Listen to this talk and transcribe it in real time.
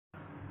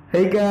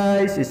Hey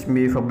guys, it's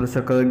me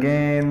Fablusaka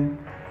again.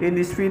 In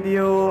this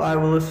video, I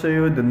will show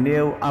you the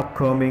new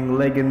upcoming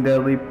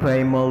legendary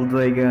Primal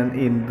Dragon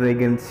in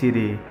Dragon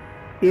City.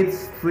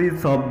 It's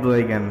Treetop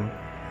Dragon.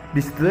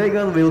 This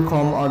dragon will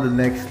come on the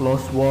next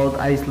Lost World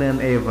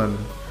Island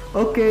event.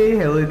 Okay,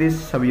 hello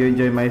ladies, hope you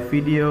enjoy my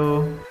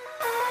video.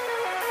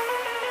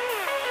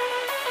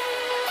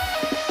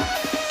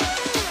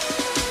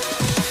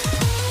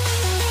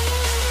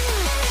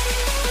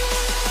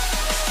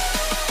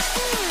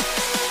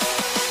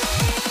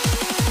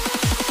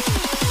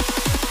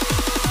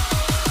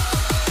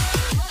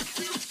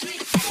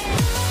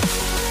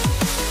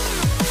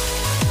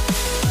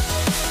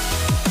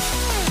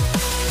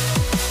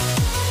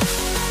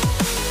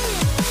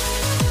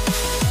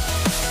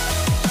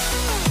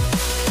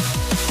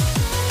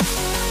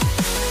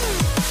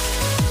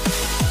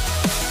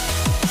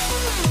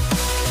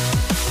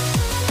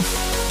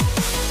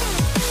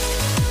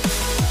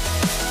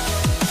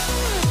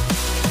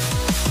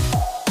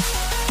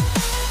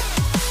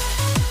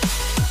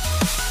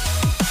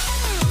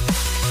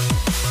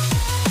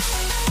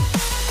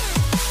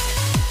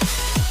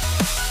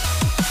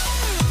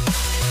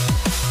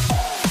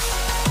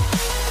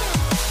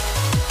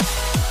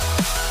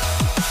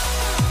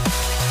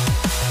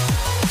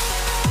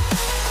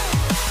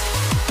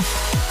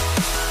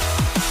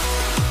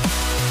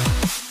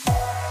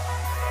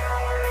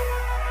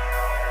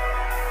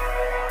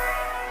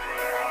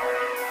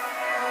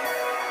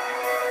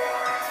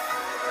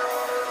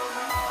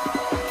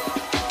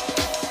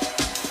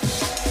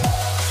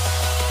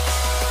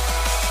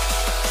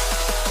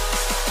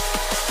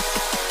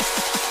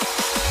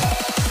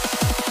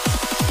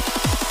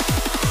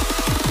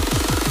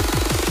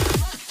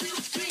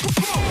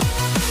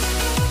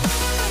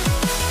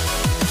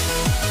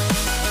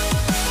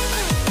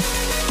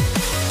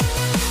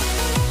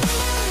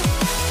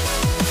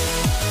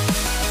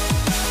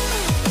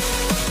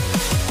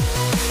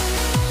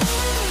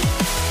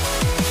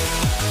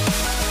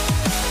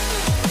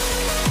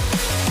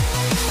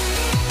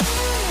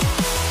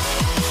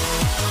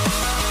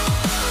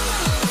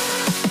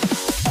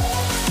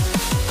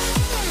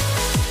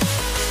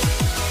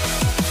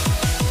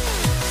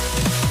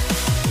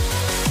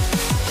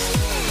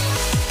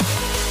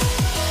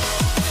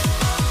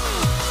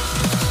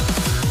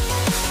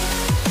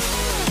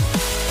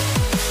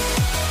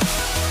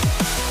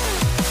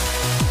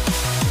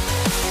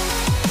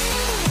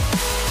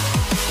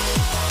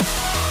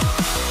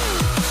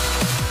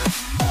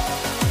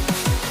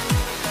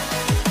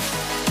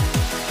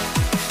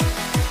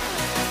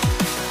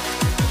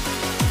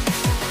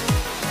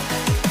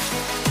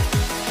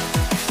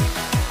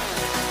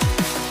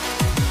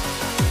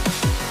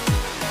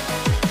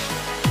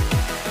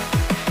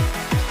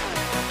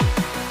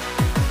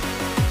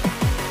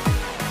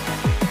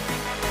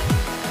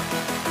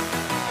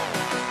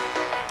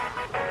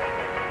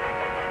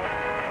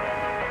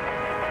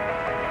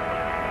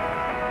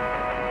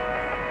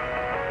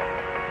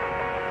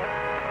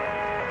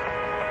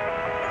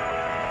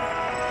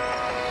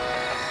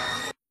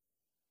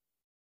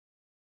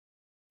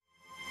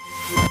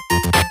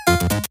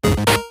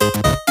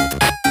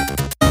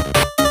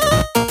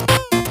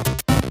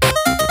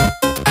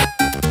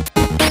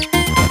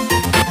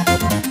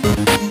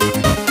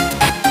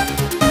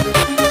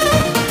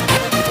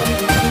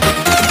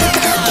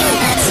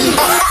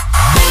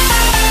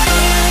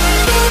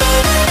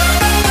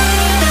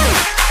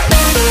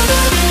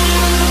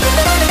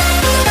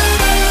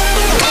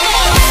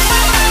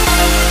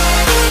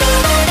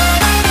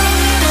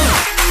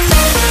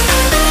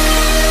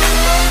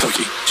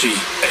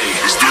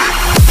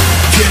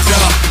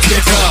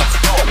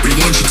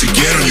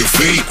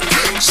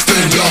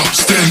 Stand up,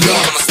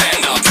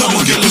 stand up. Come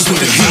on, get loose with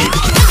the heat.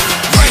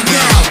 Right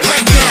now.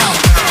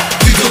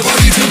 Pick your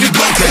body till you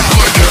black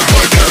out.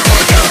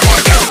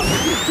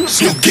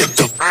 So get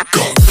the fuck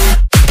up.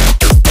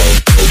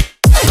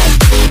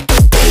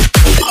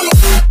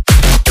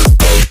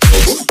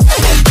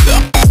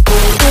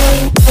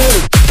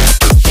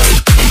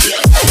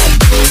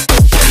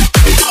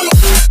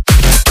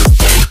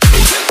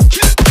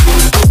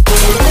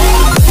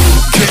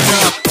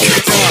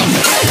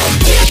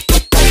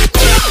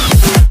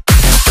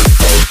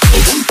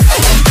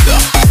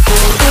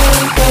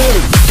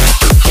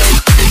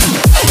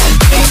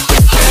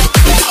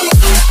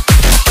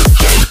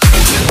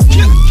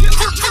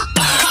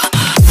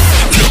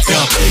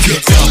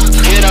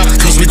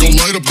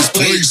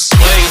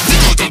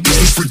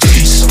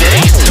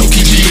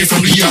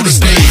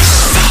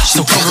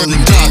 So cover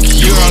and duck,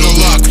 you're out of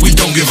luck, we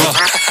don't give up.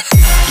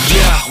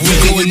 Yeah, we're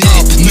going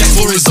up, next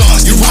floor is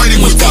us, you're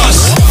riding with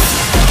us.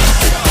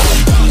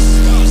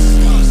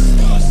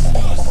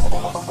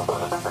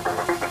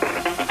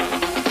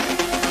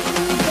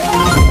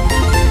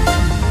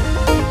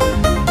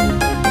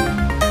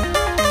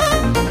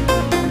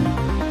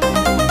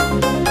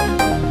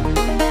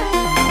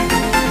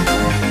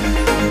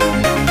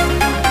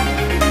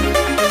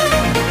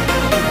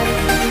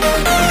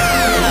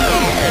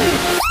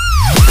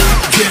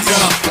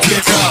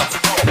 Get up,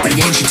 we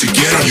want you to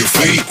get on your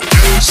feet.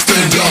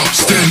 Stand up,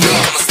 stand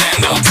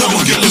up.